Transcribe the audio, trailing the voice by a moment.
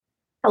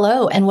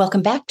Hello, and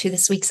welcome back to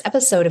this week's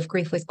episode of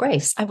Grief with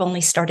Grace. I've only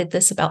started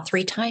this about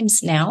 3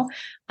 times now.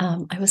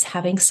 I was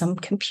having some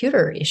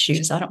computer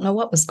issues. I don't know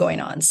what was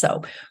going on,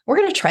 so we're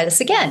going to try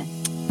this again.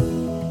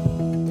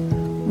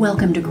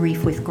 Welcome to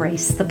Grief with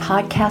Grace, the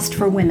podcast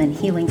for women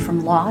healing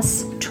from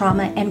loss,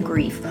 trauma, and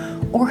grief,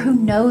 or who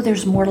know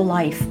there's more to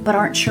life but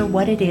aren't sure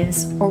what it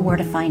is or where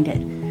to find it.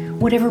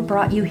 Whatever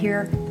brought you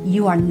here,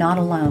 you are not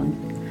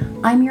alone.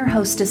 I'm your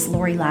hostess,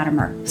 Lori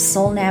Latimer,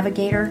 soul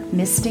navigator,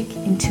 mystic,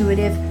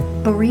 intuitive,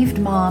 bereaved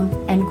mom,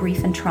 and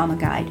grief and trauma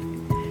guide.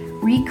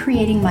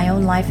 Recreating my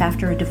own life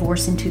after a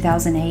divorce in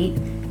 2008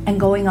 and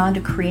going on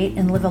to create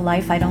and live a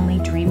life I'd only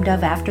dreamed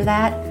of after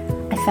that,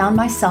 I found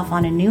myself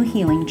on a new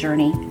healing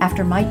journey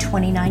after my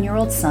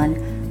 29-year-old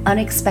son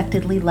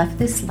unexpectedly left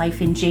this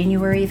life in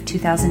January of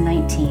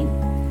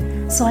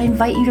 2019. So I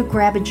invite you to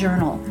grab a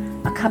journal,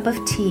 a cup of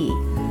tea,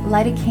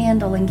 light a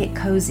candle and get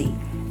cozy,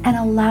 and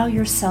allow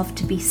yourself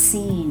to be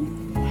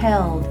seen,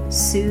 held,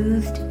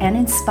 soothed, and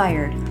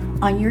inspired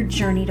on your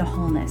journey to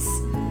wholeness.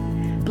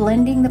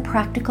 Blending the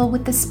practical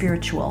with the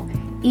spiritual,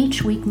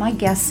 each week my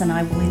guests and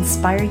I will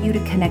inspire you to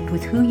connect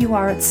with who you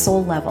are at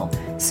soul level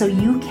so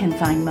you can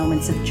find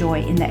moments of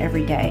joy in the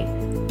everyday.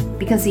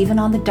 Because even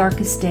on the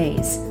darkest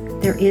days,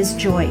 there is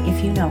joy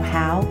if you know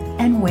how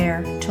and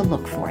where to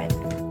look for it.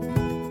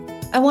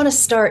 I want to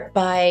start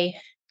by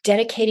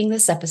dedicating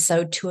this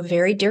episode to a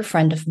very dear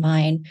friend of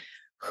mine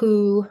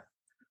who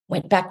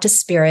went back to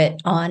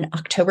spirit on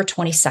October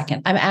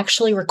 22nd. I'm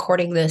actually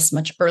recording this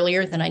much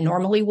earlier than I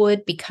normally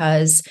would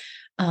because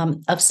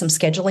of some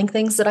scheduling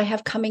things that I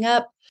have coming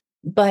up.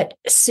 But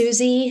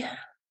Susie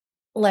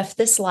left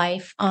this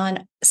life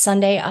on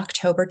Sunday,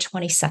 October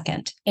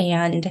 22nd.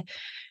 And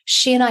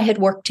she and I had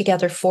worked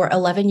together for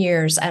 11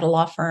 years at a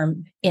law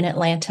firm in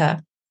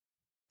Atlanta.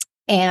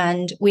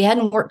 And we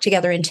hadn't worked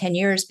together in 10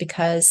 years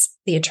because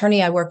the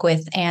attorney I work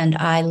with and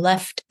I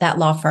left that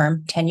law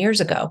firm 10 years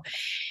ago.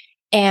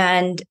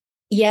 And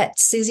yet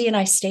Susie and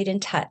I stayed in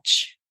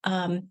touch.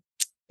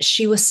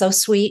 She was so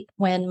sweet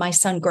when my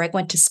son Greg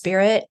went to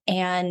spirit,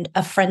 and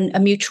a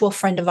mutual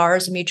friend of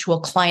ours, a mutual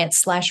client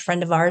 /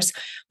 friend of ours,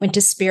 went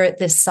to spirit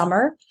this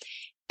summer.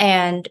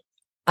 And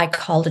I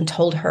called and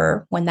told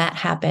her when that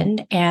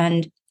happened.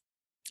 And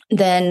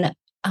then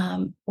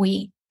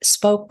we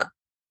spoke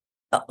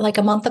like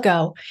a month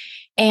ago,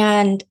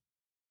 and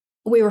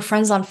we were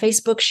friends on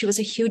Facebook. She was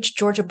a huge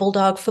Georgia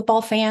Bulldog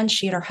football fan.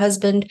 She and her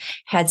husband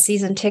had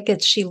season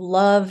tickets. She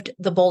loved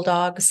the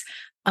Bulldogs.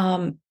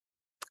 I'm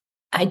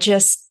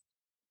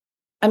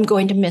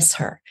going to miss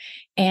her.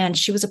 And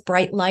she was a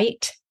bright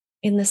light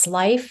in this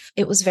life.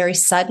 It was very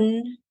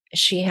sudden.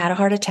 She had a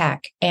heart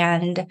attack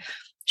and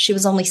she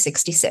was only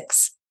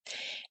 66.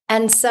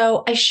 And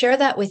so I share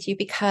that with you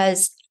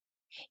because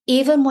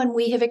even when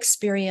we have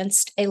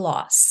experienced a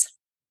loss,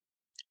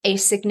 a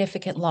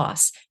significant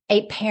loss,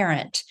 a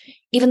parent,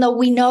 even though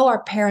we know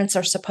our parents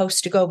are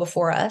supposed to go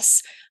before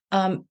us,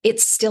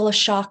 it's still a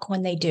shock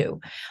when they do.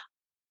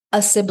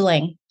 A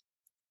sibling,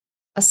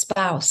 a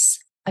spouse,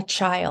 a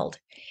child.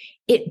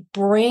 It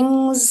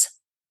brings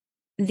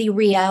the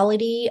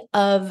reality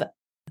that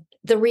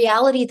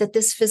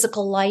this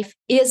physical life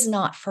is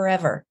not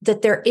forever,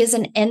 that there is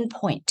an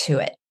endpoint to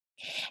it.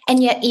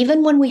 And yet,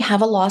 even when we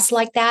have a loss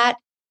like that,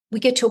 we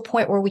get to a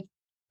point where we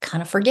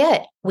kind of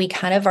forget. We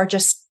kind of are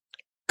just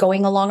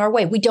going along our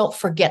way. We don't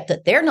forget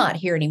that they're not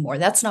here anymore.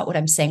 That's not what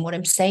I'm saying. What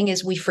I'm saying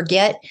is we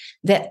forget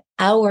that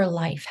our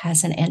life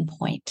has an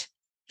endpoint.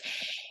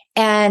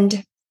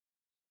 And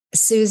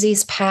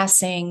Susie's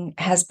passing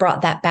has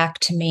brought that back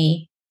to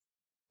me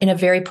in a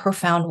very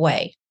profound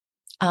way.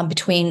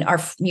 Between our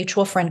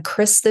mutual friend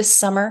Chris this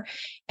summer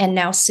and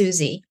now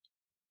Susie.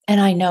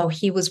 And I know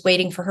he was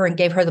waiting for her and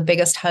gave her the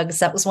biggest hugs.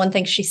 That was one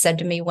thing she said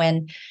to me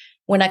when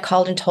I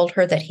called and told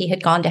her that he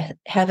had gone to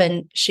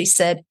heaven. She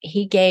said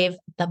he gave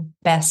the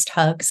best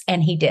hugs,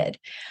 and he did.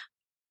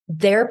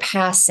 Their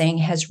passing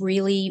has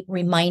really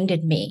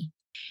reminded me.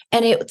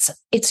 And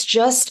it's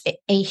just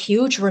a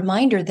huge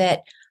reminder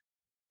that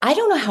I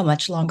don't know how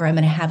much longer I'm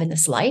going to have in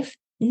this life.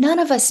 None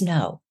of us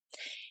know.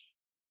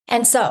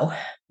 And so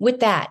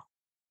with that,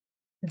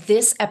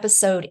 this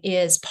episode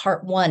is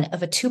part one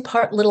of a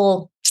 2-part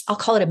little, I'll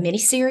call it a mini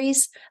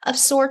series of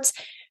sorts,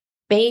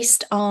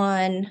 based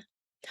on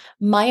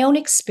my own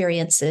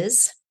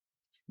experiences,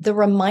 the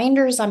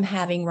reminders I'm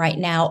having right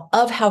now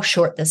of how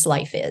short this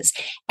life is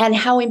and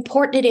how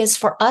important it is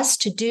for us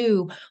to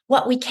do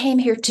what we came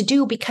here to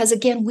do, because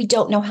again, we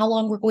don't know how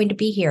long we're going to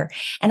be here.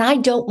 And I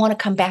don't want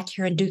to come back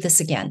here and do this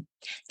again.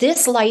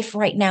 This life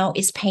right now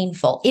is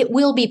painful. It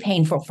will be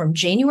painful from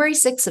January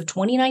 6th of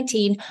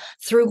 2019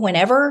 through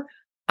whenever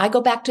I go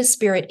back to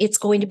spirit. It's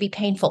going to be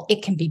painful.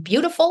 It can be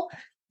beautiful.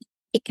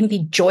 It can be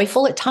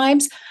joyful at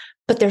times,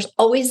 but there's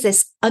always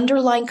this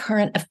underlying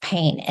current of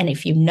pain. And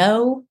if you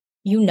know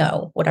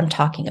what I'm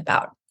talking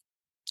about.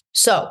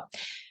 So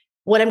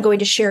what I'm going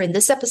to share in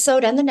this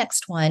episode and the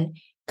next one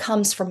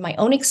comes from my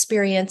own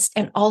experience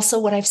and also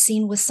what I've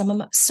seen with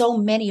so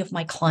many of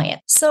my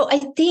clients. So I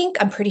think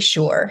I'm pretty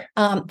sure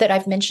that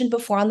I've mentioned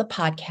before on the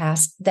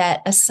podcast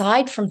that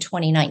aside from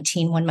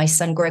 2019, when my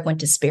son Greg went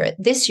to Spirit,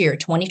 this year,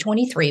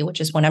 2023, which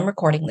is when I'm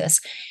recording this,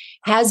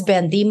 has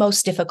been the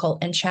most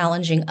difficult and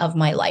challenging of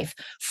my life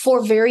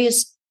for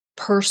various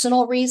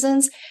personal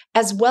reasons,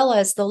 as well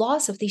as the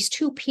loss of these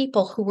two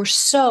people who were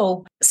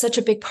such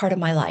a big part of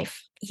my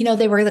life.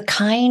 They were the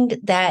kind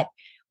that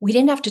we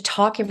didn't have to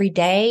talk every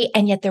day.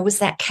 And yet there was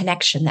that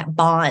connection, that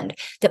bond,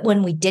 that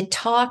when we did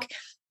talk,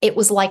 it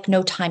was like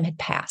no time had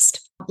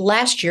passed.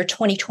 Last year,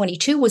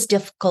 2022, was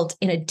difficult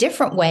in a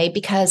different way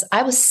because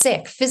I was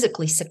sick,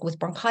 physically sick with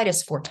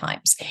bronchitis 4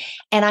 times.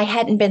 And I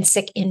hadn't been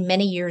sick in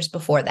many years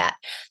before that.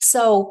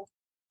 So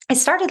I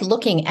started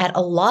looking at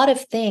a lot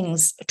of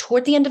things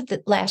toward the end of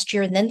the last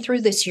year and then through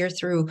this year,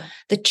 through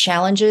the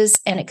challenges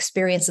and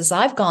experiences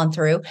I've gone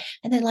through.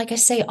 And then, like I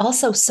say,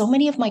 also so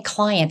many of my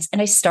clients, and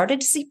I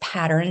started to see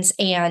patterns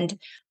and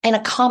a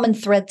common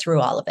thread through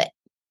all of it.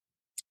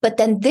 But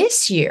then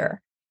this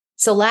year,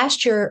 so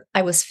last year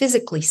I was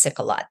physically sick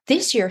a lot.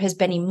 This year has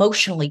been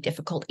emotionally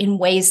difficult in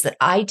ways that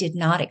I did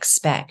not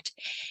expect.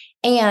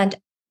 And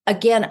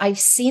again, I've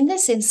seen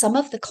this in some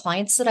of the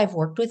clients that I've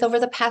worked with over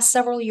the past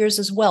several years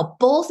as well,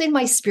 both in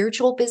my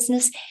spiritual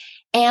business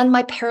and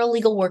my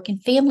paralegal work in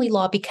family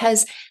law,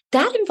 because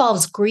that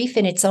involves grief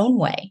in its own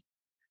way.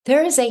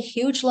 There is a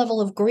huge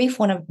level of grief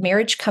when a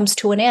marriage comes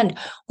to an end,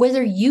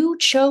 whether you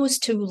chose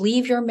to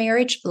leave your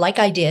marriage like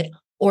I did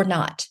or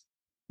not.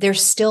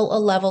 There's still a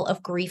level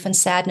of grief and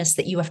sadness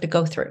that you have to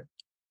go through.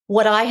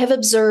 What I have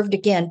observed,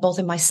 again, both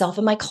in myself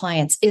and my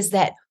clients, is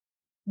that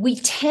we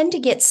tend to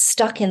get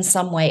stuck in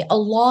some way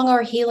along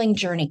our healing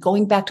journey.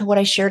 Going back to what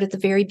I shared at the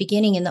very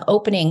beginning in the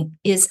opening,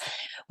 is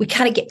we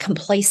kind of get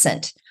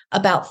complacent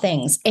about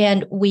things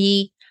and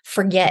we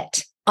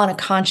forget on a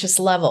conscious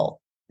level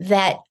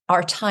that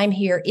our time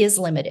here is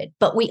limited,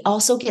 but we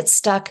also get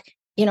stuck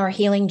in our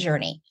healing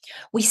journey.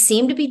 We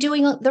seem to be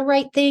doing the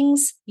right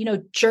things,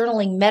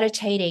 journaling,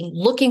 meditating,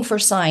 looking for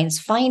signs,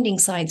 finding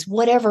signs,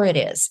 whatever it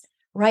is,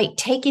 right?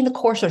 Taking the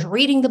courses,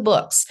 reading the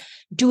books,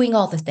 doing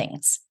all the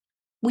things.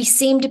 We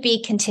seem to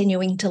be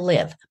continuing to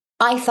live.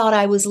 I thought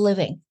I was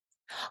living.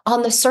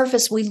 On the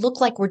surface, we look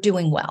like we're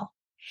doing well.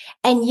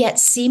 And yet,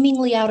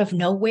 seemingly out of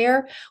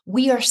nowhere,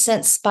 we are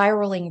sent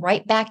spiraling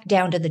right back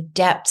down to the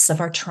depths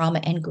of our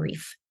trauma and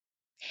grief.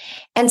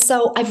 And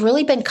so I've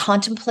really been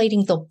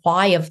contemplating the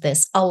why of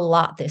this a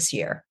lot this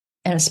year,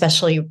 and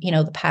especially,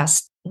 the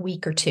past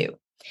week or two.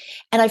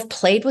 And I've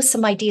played with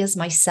some ideas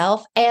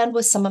myself and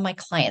with some of my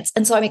clients.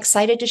 And so I'm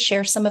excited to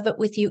share some of it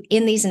with you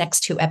in these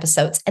next 2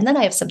 episodes. And then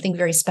I have something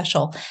very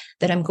special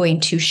that I'm going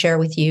to share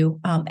with you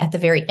at the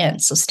very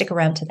end. So stick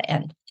around to the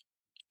end.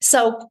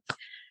 So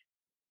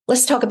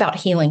let's talk about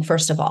healing.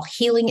 First of all,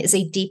 healing is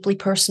a deeply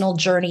personal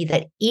journey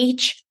that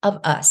each of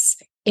us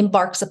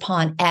embarks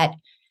upon at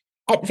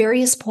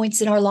various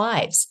points in our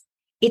lives.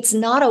 It's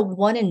not a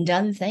one and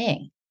done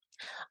thing.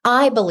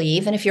 I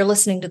believe, and if you're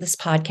listening to this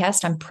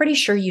podcast, I'm pretty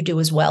sure you do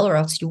as well, or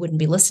else you wouldn't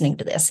be listening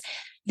to this,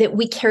 that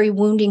we carry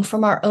wounding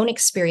from our own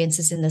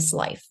experiences in this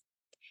life,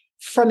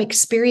 from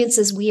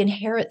experiences we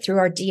inherit through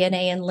our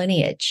DNA and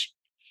lineage,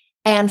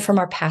 and from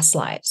our past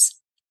lives.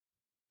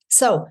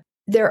 So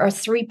there are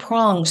 3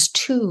 prongs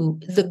to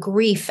the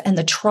grief and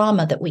the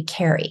trauma that we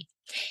carry.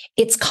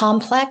 It's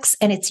complex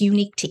and it's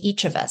unique to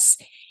each of us.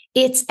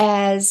 It's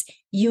as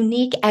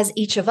unique as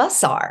each of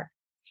us are.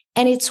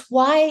 And it's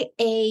why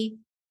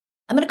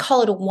I'm going to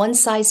call it a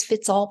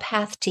one-size-fits-all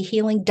path to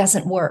healing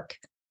doesn't work.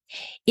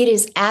 It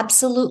is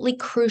absolutely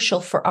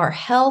crucial for our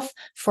health,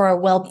 for our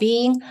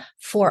well-being,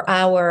 for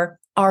our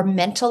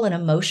mental and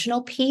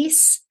emotional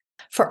peace,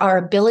 for our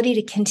ability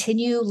to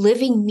continue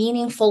living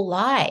meaningful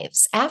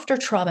lives after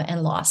trauma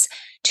and loss,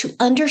 to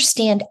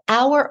understand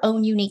our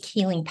own unique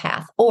healing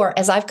path, or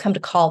as I've come to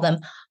call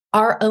them,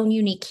 our own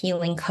unique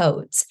healing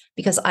codes,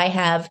 because I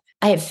have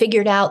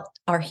figured out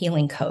our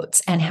healing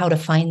codes and how to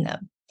find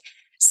them.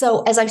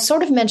 So as I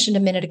sort of mentioned a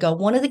minute ago,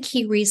 one of the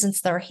key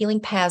reasons that our healing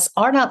paths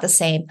are not the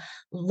same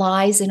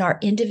lies in our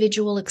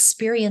individual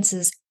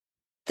experiences,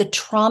 the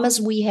traumas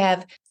we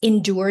have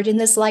endured in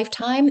this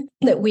lifetime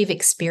that we've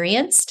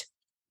experienced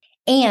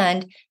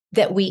and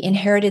that we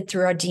inherited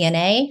through our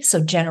DNA,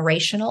 so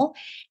generational,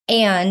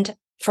 and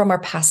from our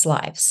past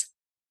lives.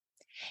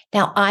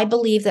 Now, I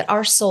believe that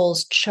our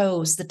souls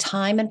chose the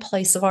time and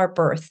place of our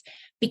birth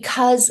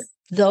because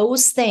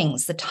those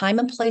things, the time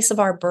and place of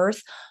our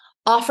birth,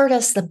 offered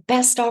us the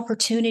best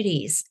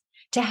opportunities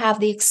to have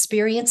the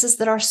experiences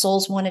that our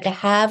souls wanted to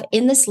have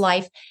in this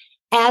life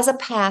as a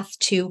path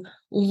to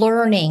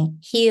learning,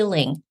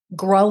 healing,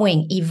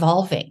 growing,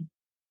 evolving.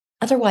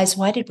 Otherwise,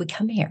 why did we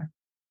come here?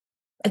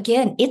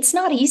 Again, it's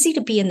not easy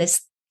to be in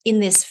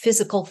this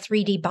physical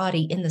 3D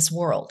body in this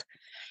world,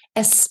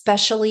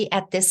 especially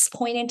at this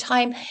point in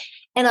time.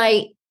 And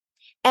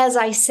as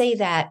I say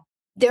that,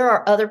 there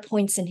are other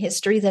points in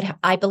history that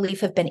I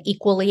believe have been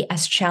equally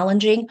as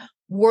challenging.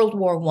 World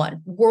War I,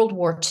 World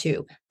War II,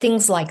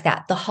 things like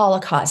that, the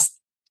Holocaust,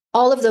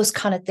 all of those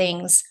kind of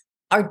things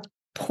are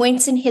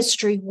points in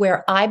history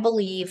where I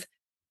believe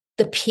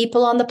the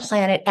people on the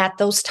planet at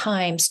those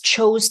times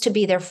chose to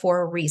be there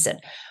for a reason.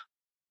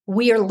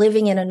 We are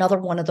living in another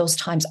one of those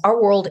times.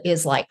 Our world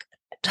is like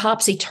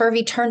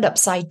topsy-turvy, turned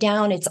upside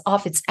down. It's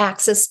off its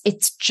axis.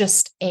 It's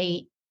just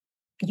a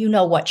you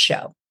know what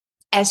show.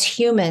 As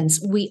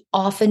humans, we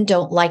often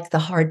don't like the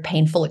hard,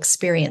 painful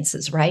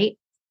experiences, right?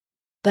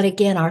 But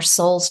again, our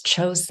souls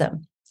chose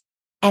them.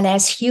 And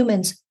as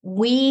humans,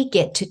 we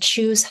get to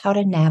choose how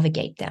to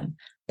navigate them.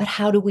 But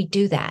how do we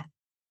do that?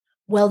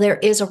 Well, there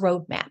is a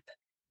roadmap.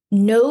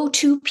 No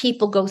two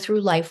people go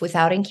through life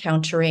without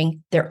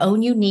encountering their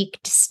own unique,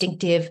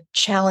 distinctive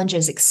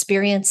challenges,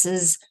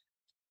 experiences,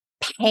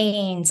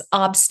 pains,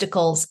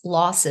 obstacles,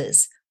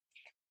 losses.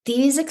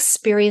 These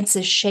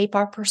experiences shape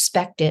our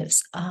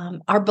perspectives,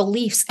 our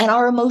beliefs, and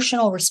our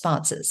emotional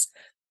responses.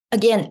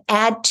 Again,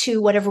 add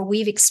to whatever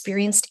we've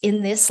experienced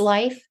in this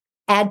life,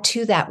 add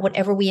to that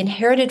whatever we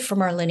inherited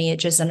from our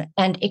lineages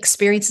and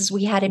experiences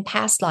we had in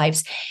past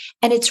lives.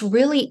 And it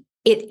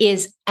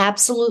is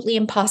absolutely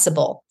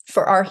impossible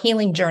for our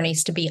healing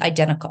journeys to be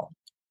identical.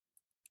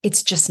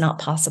 It's just not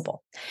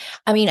possible.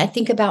 I mean, I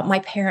think about my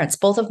parents.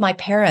 Both of my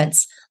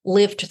parents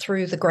lived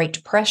through the Great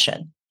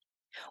Depression.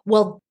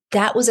 Well,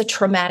 that was a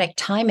traumatic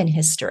time in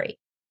history.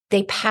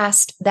 They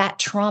passed that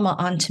trauma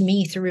on to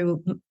me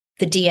through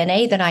the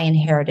DNA that I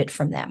inherited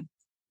from them.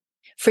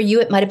 For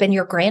you, it might have been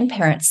your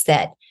grandparents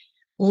that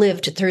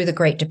lived through the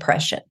Great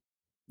Depression.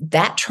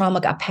 That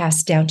trauma got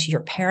passed down to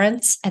your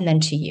parents and then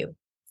to you.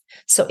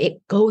 So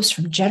it goes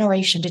from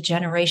generation to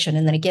generation.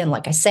 And then again,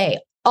 like I say,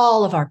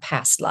 all of our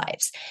past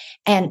lives.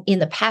 And in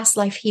the past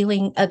life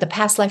healing, the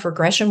past life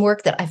regression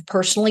work that I've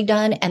personally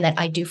done and that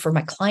I do for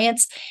my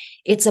clients,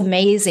 it's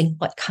amazing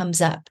what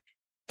comes up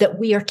that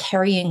we are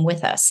carrying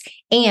with us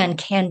and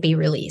can be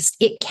released.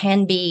 It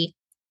can be,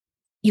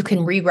 you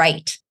can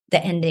rewrite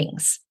the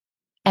endings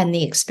and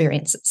the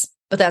experiences,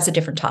 but that's a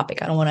different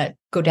topic. I don't want to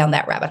go down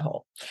that rabbit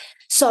hole.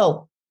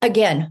 So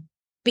again,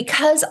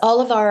 because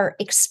all of our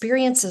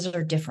experiences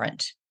are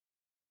different,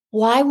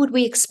 why would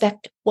we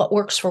expect what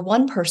works for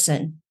one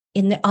person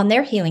on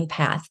their healing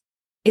path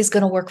is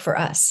going to work for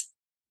us?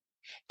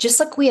 Just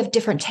like we have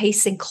different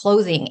tastes in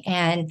clothing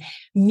and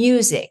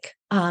music,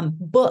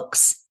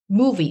 books,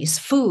 movies,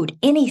 food,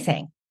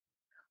 anything.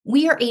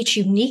 We are each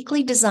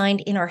uniquely designed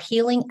in our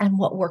healing, and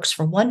what works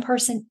for one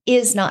person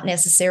is not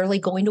necessarily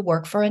going to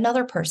work for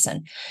another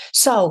person.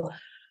 So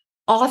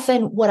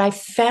often what I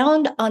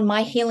found on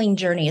my healing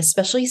journey,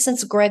 especially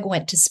since Greg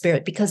went to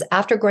Spirit, because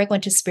after Greg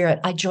went to Spirit,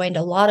 I joined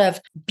a lot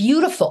of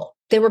beautiful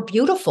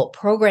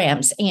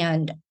programs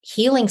and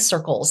healing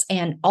circles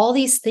and all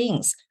these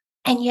things.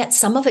 And yet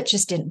some of it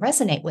just didn't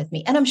resonate with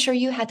me. And I'm sure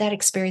you had that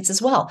experience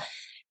as well.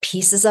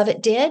 Pieces of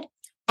it did.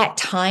 At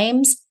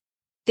times,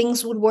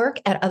 things would work.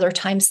 At other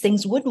times,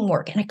 things wouldn't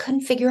work. And I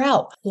couldn't figure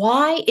out,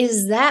 why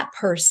is that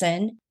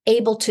person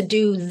able to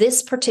do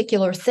this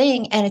particular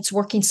thing and it's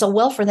working so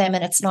well for them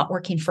and it's not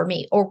working for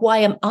me? Or why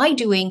am I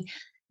doing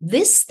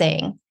this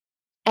thing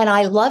and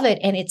I love it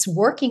and it's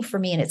working for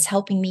me and it's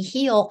helping me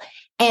heal,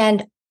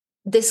 and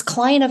this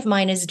client of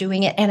mine is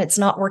doing it and it's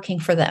not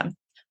working for them?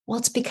 Well,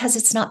 it's because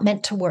it's not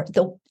meant to work.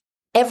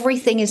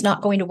 Everything is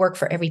not going to work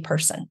for every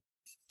person.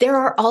 There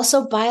are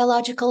also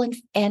biological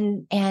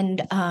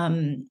and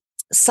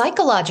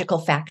psychological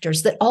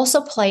factors that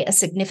also play a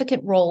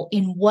significant role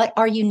in what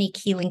our unique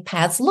healing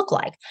paths look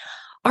like.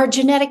 Our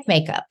genetic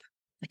makeup,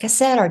 like I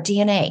said, our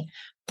DNA,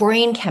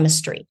 brain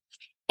chemistry,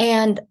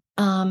 and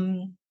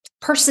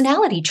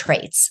personality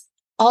traits.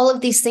 All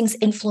of these things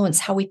influence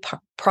how we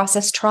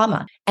process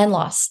trauma and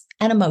loss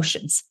and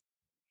emotions,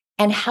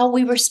 and how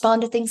we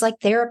respond to things like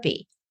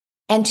therapy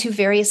and to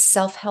various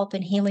self-help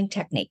and healing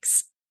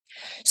techniques.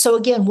 So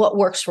again, what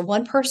works for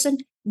one person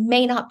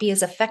may not be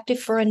as effective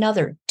for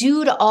another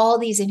due to all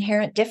these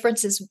inherent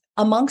differences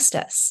amongst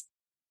us.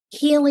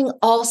 Healing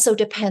also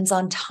depends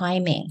on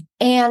timing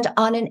and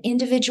on an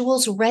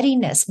individual's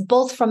readiness,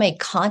 both from a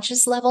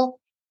conscious level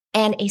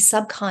and a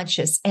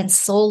subconscious and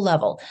soul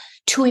level,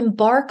 to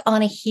embark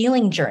on a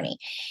healing journey.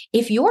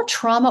 If your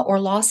trauma or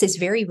loss is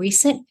very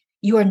recent,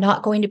 you are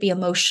not going to be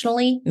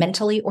emotionally,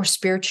 mentally, or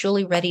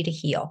spiritually ready to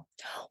heal.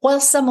 While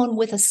someone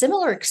with a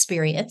similar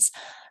experience,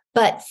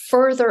 but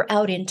further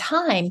out in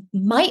time,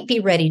 might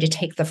be ready to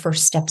take the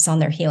first steps on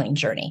their healing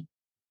journey.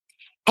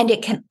 And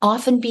it can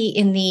often be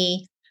in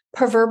the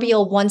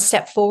proverbial one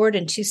step forward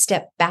and two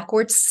step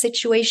backwards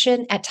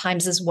situation at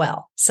times as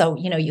well. So,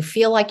 you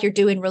feel like you're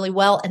doing really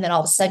well, and then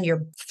all of a sudden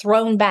you're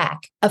thrown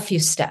back a few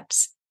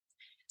steps.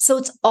 So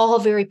it's all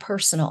very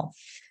personal,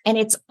 and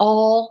it's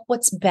all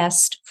what's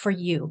best for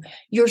you.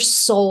 Your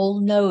soul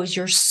knows.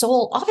 Your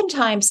soul,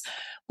 oftentimes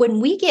when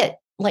we get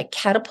like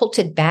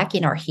catapulted back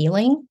in our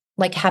healing,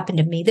 like happened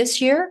to me this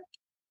year,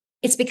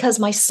 it's because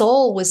my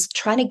soul was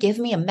trying to give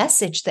me a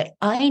message that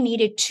I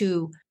needed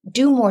to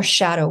do more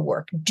shadow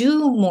work,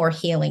 do more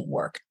healing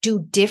work,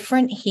 do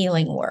different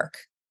healing work.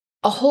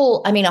 A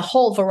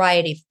whole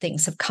variety of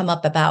things have come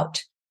up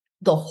about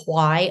the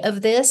why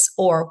of this,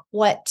 or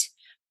what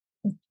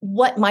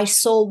my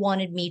soul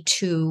wanted me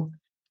to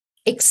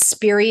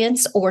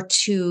experience or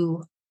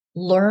to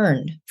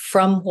learn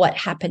from what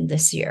happened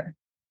this year.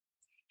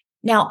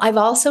 Now, I've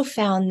also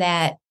found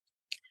that,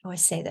 how do I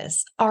say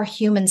this? Our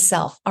human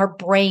self, our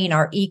brain,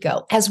 our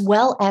ego, as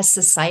well as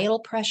societal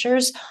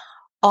pressures,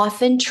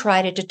 often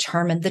try to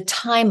determine the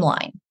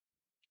timeline.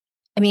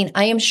 I mean,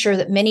 I am sure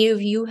that many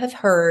of you have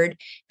heard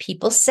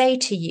people say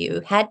to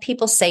you, had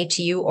people say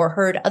to you, or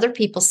heard other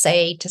people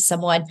say to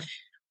someone,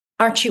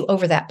 aren't you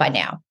over that by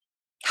now?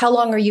 How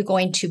long are you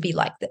going to be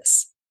like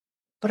this?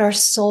 But our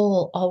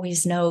soul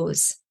always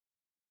knows.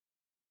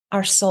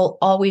 Our soul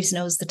always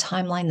knows the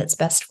timeline that's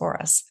best for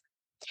us.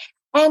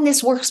 And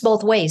this works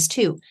both ways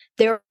too.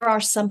 There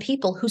are some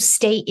people who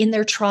stay in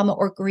their trauma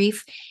or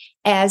grief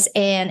as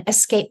an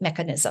escape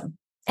mechanism,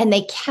 and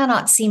they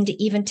cannot seem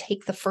to even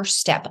take the first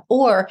step,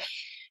 or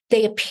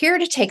they appear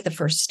to take the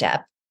first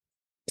step.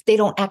 They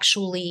don't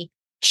actually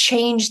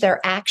change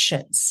their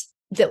actions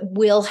that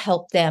will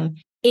help them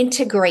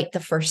integrate the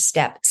first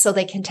step so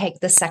they can take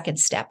the second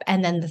step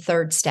and then the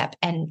third step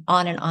and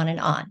on and on and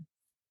on.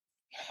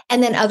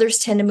 And then others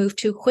tend to move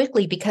too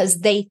quickly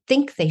because they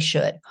think they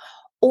should,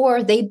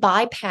 or they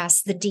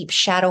bypass the deep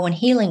shadow and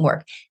healing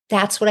work.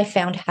 That's what I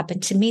found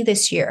happened to me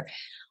this year.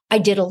 I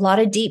did a lot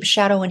of deep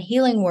shadow and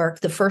healing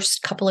work the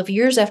first couple of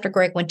years after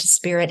Greg went to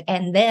Spirit.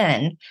 And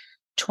then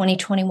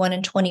 2021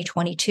 and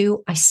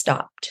 2022, I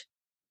stopped.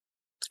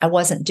 I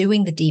wasn't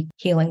doing the deep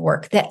healing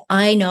work that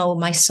I know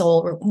my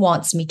soul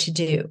wants me to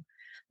do,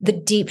 the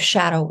deep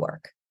shadow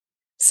work.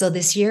 So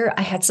this year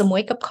I had some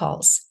wake-up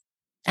calls,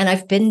 and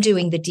I've been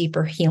doing the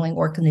deeper healing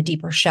work and the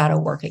deeper shadow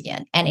work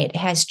again. And it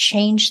has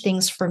changed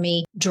things for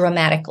me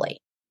dramatically.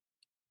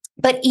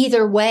 But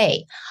either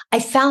way,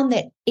 I found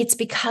that it's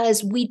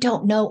because we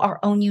don't know our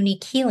own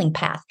unique healing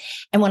path.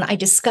 And when I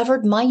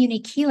discovered my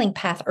unique healing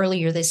path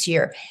earlier this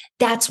year,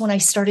 that's when I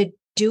started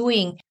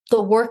doing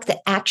the work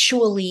that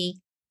actually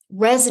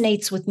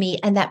resonates with me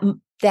and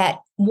that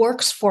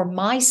works for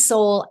my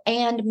soul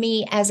and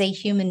me as a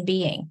human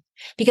being.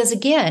 Because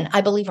again,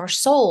 I believe our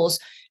souls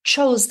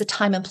chose the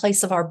time and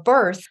place of our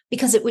birth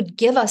because it would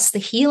give us the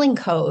healing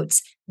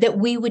codes that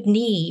we would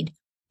need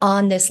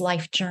on this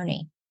life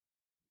journey.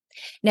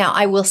 Now,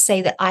 I will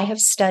say that I have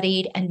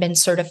studied and been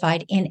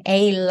certified in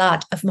a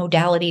lot of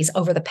modalities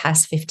over the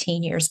past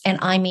 15 years, and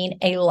I mean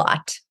a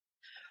lot.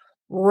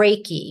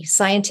 Reiki,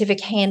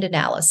 scientific hand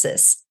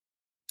analysis,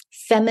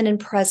 feminine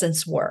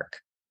presence work,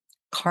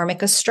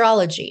 karmic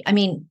astrology,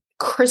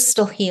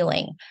 crystal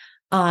healing,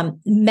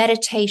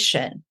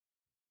 meditation.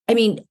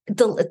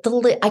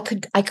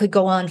 I could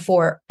go on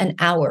for an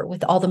hour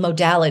with all the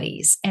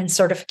modalities and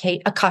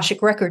certificate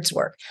Akashic Records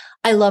work.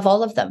 I love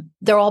all of them.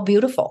 They're all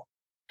beautiful.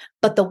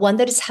 But the one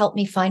that has helped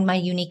me find my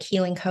unique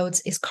healing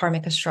codes is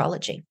karmic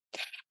astrology.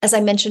 As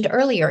I mentioned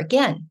earlier,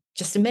 again,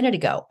 just a minute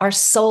ago, our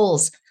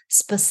souls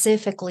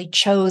specifically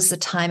chose the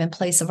time and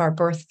place of our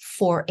birth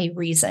for a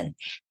reason,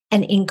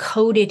 and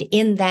encoded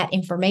in that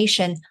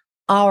information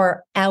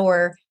are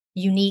our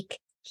unique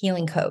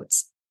healing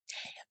codes.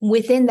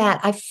 Within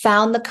that, I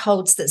found the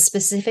codes that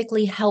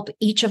specifically help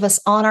each of us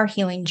on our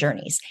healing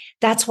journeys.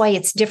 That's why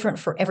it's different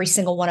for every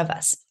single one of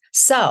us.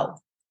 So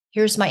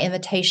here's my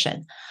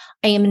invitation.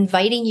 I am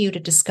inviting you to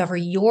discover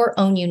your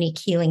own unique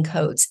healing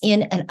codes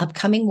in an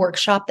upcoming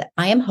workshop that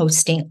I am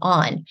hosting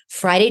on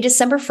Friday,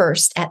 December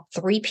 1st at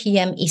 3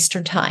 p.m.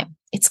 Eastern Time.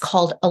 It's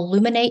called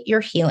Illuminate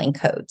Your Healing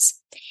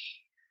Codes.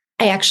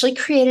 I actually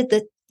created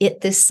it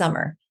this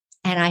summer,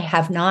 and I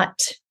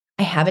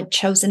haven't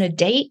chosen a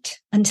date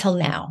until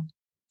now.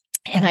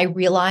 And I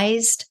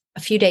realized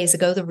a few days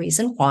ago the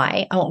reason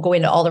why. I won't go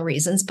into all the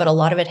reasons, but a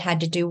lot of it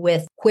had to do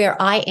with where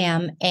I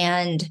am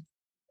and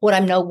what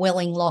I'm no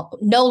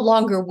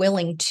longer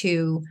willing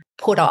to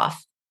put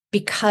off,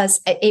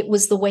 because it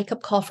was the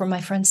wake-up call from my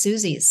friend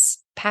Susie's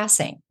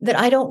passing, that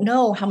I don't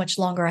know how much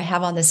longer I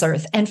have on this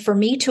earth. And for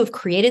me to have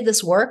created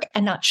this work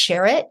and not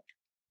share it,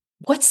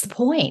 what's the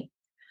point?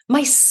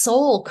 My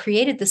soul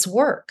created this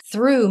work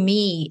through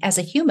me as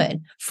a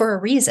human for a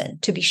reason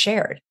to be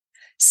shared.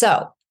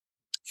 So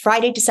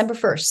Friday, December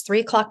 1st,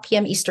 3:00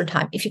 p.m. Eastern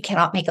Time. If you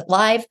cannot make it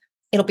live,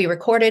 it'll be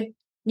recorded.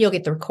 You'll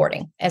get the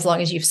recording as long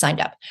as you've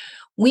signed up.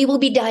 We will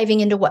be diving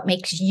into what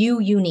makes you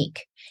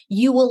unique.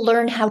 You will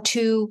learn how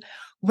to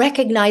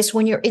recognize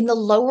when you're in the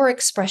lower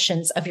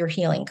expressions of your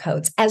healing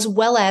codes, as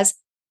well as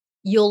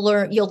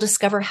you'll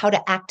discover how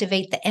to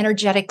activate the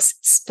energetics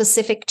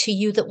specific to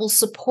you that will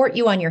support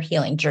you on your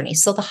healing journey.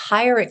 So the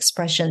higher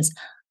expressions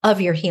of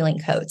your healing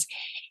codes.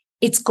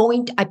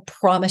 I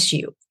promise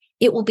you,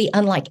 it will be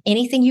unlike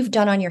anything you've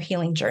done on your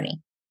healing journey.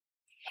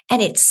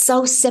 And it's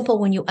so simple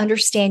when you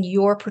understand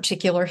your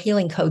particular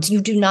healing codes.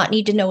 You do not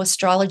need to know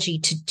astrology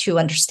to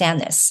understand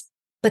this.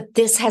 But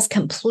this has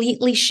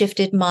completely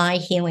shifted my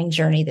healing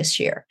journey this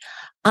year.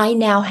 I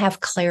now have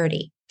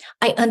clarity.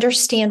 I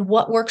understand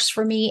what works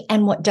for me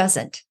and what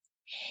doesn't.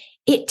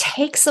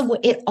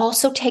 It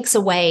also takes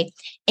away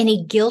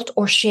any guilt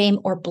or shame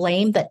or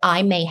blame that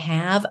I may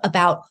have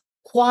about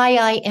why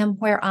I am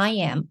where I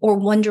am, or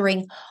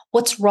wondering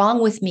what's wrong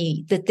with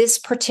me that this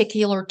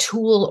particular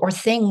tool or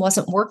thing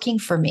wasn't working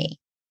for me,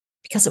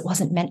 because it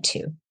wasn't meant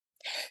to.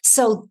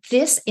 So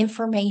this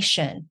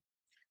information,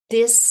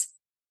 this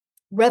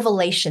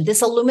revelation,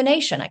 this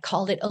illumination, I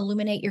called it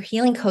Illuminate Your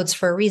Healing Codes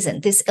for a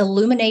reason. This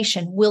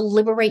illumination will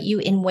liberate you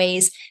in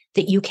ways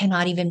that you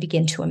cannot even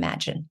begin to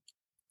imagine.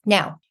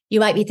 Now,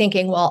 you might be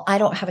thinking, well, I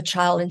don't have a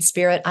child in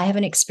spirit. I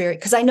haven't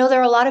experienced, because I know there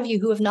are a lot of you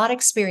who have not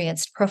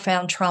experienced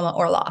profound trauma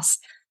or loss.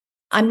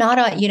 I'm not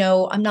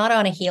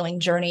on a healing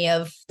journey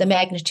of the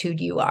magnitude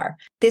you are.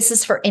 This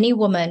is for any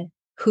woman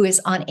who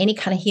is on any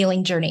kind of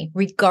healing journey,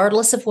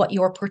 regardless of what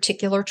your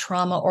particular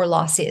trauma or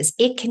loss is.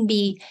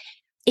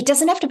 It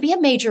doesn't have to be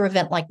a major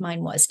event like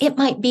mine was. It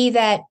might be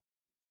that,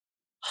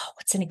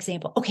 what's an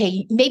example?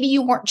 Okay, maybe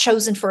you weren't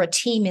chosen for a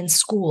team in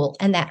school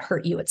and that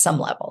hurt you at some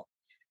level.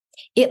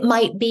 It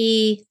might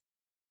be,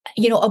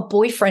 a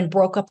boyfriend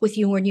broke up with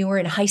you when you were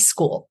in high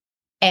school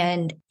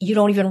and you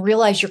don't even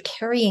realize you're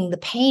carrying the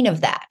pain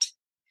of that.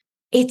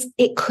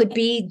 It could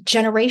be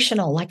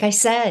generational. Like I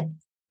said,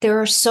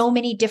 there are so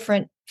many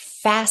different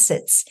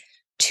facets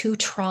to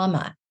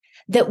trauma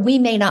that we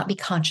may not be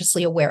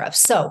consciously aware of.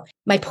 So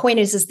my point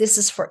is this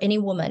is for any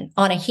woman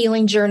on a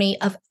healing journey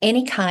of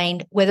any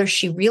kind, whether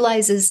she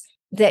realizes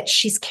that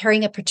she's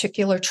carrying a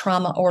particular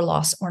trauma or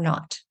loss or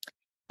not.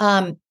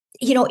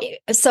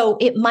 So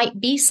it might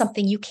be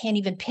something you can't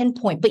even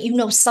pinpoint, but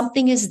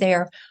something is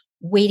there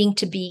waiting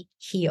to be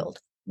healed,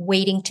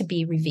 waiting to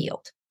be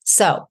revealed.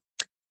 So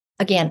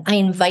again, I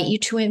invite you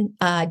to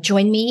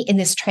join me in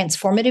this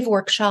transformative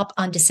workshop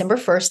on December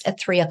 1st at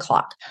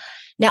 3:00.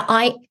 Now,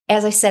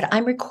 as I said,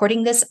 I'm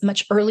recording this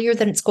much earlier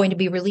than it's going to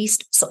be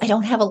released, so I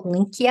don't have a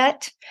link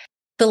yet.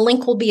 The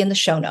link will be in the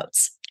show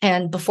notes.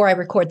 And before I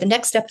record the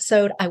next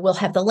episode, I will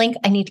have the link.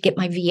 I need to get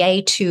my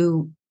VA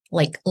to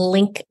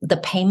link the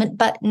payment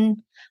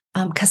button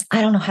because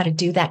I don't know how to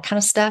do that kind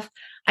of stuff.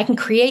 I can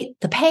create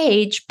the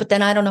page, but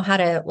then I don't know how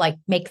to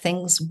make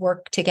things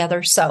work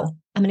together. So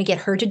I'm going to get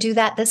her to do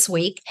that this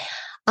week.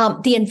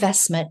 The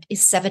investment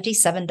is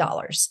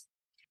 $77.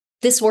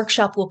 This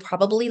workshop will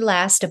probably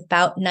last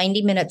about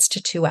 90 minutes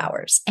to 2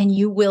 hours, and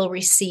you will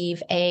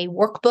receive a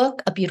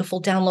workbook, a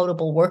beautiful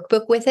downloadable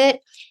workbook with it.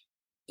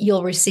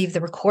 You'll receive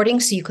the recording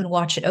so you can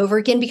watch it over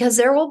again because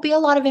there will be a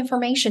lot of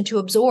information to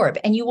absorb,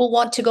 and you will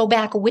want to go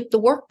back with the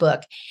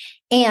workbook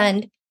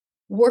and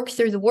work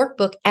through the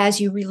workbook as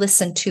you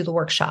re-listen to the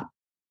workshop.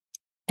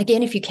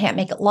 Again, if you can't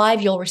make it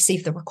live, you'll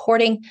receive the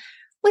recording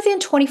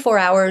within 24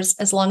 hours,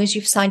 as long as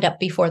you've signed up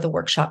before the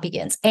workshop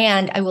begins.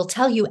 And I will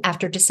tell you,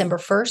 after December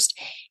 1st,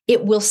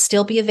 it will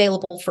still be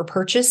available for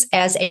purchase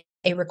as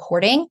a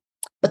recording,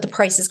 but the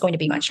price is going to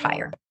be much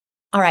higher.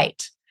 All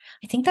right.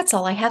 I think that's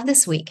all I have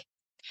this week.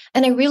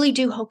 And I really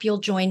do hope you'll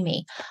join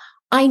me.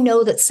 I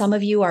know that some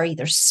of you are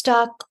either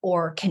stuck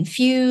or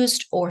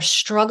confused or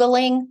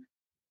struggling.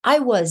 I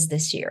was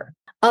this year.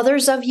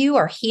 Others of you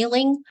are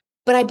healing,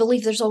 but I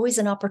believe there's always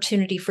an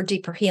opportunity for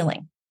deeper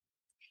healing.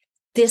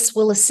 This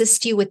will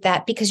assist you with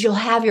that because you'll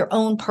have your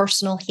own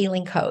personal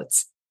healing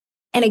codes.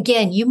 And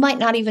again, you might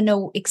not even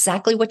know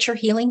exactly what you're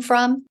healing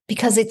from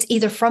because it's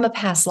either from a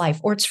past life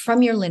or it's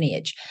from your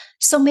lineage.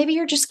 So maybe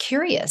you're just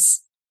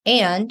curious,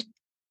 and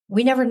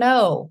we never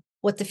know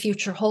what the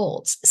future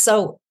holds.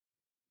 So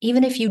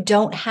even if you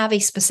don't have a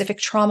specific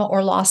trauma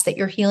or loss that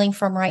you're healing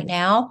from right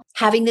now,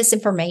 having this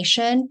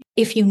information,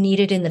 if you need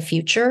it in the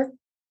future,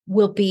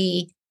 will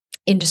be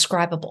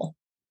indescribable.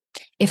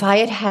 If I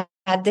had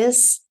had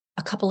this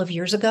a couple of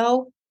years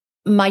ago,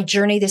 my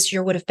journey this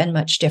year would have been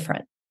much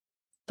different,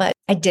 but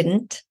I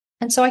didn't.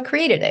 And so I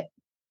created it.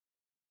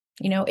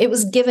 It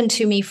was given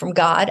to me from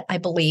God, I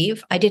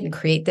believe. I didn't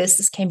create this.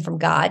 This came from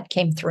God,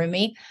 came through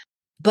me,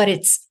 but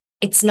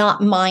it's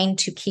not mine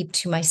to keep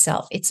to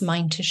myself. It's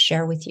mine to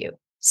share with you.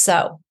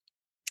 So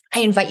I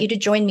invite you to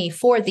join me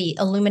for the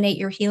Illuminate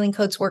Your Healing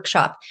Codes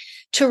workshop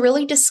to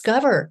really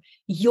discover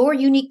your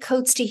unique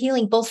codes to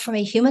healing, both from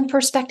a human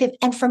perspective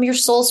and from your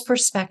soul's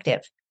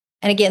perspective.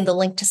 And again, the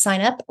link to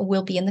sign up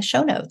will be in the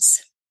show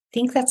notes. I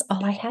think that's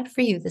all I had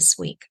for you this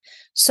week.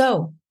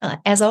 So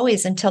as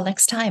always, until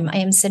next time, I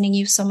am sending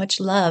you so much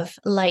love,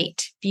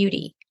 light,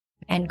 beauty,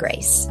 and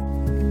grace.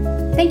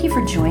 Thank you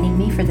for joining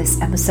me for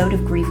this episode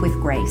of Grief with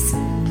Grace.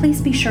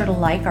 Please be sure to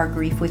like our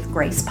Grief with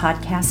Grace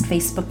podcast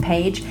Facebook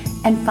page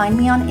and find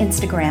me on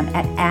Instagram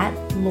at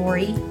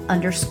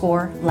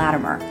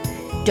Lori_Latimer.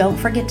 Don't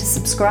forget to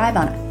subscribe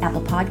on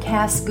Apple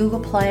Podcasts, Google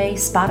Play,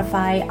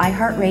 Spotify,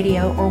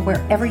 iHeartRadio, or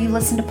wherever you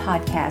listen to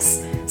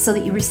podcasts so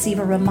that you receive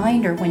a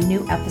reminder when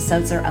new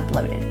episodes are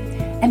uploaded.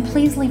 And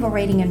please leave a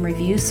rating and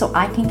review so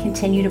I can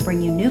continue to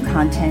bring you new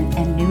content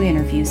and new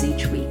interviews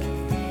each week.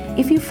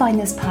 If you find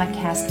this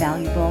podcast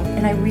valuable,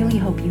 and I really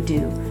hope you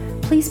do,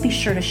 please be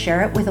sure to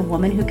share it with a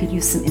woman who could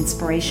use some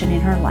inspiration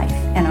in her life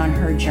and on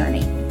her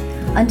journey.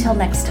 Until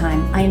next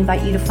time, I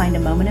invite you to find a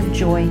moment of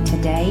joy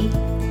today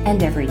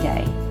and every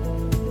day.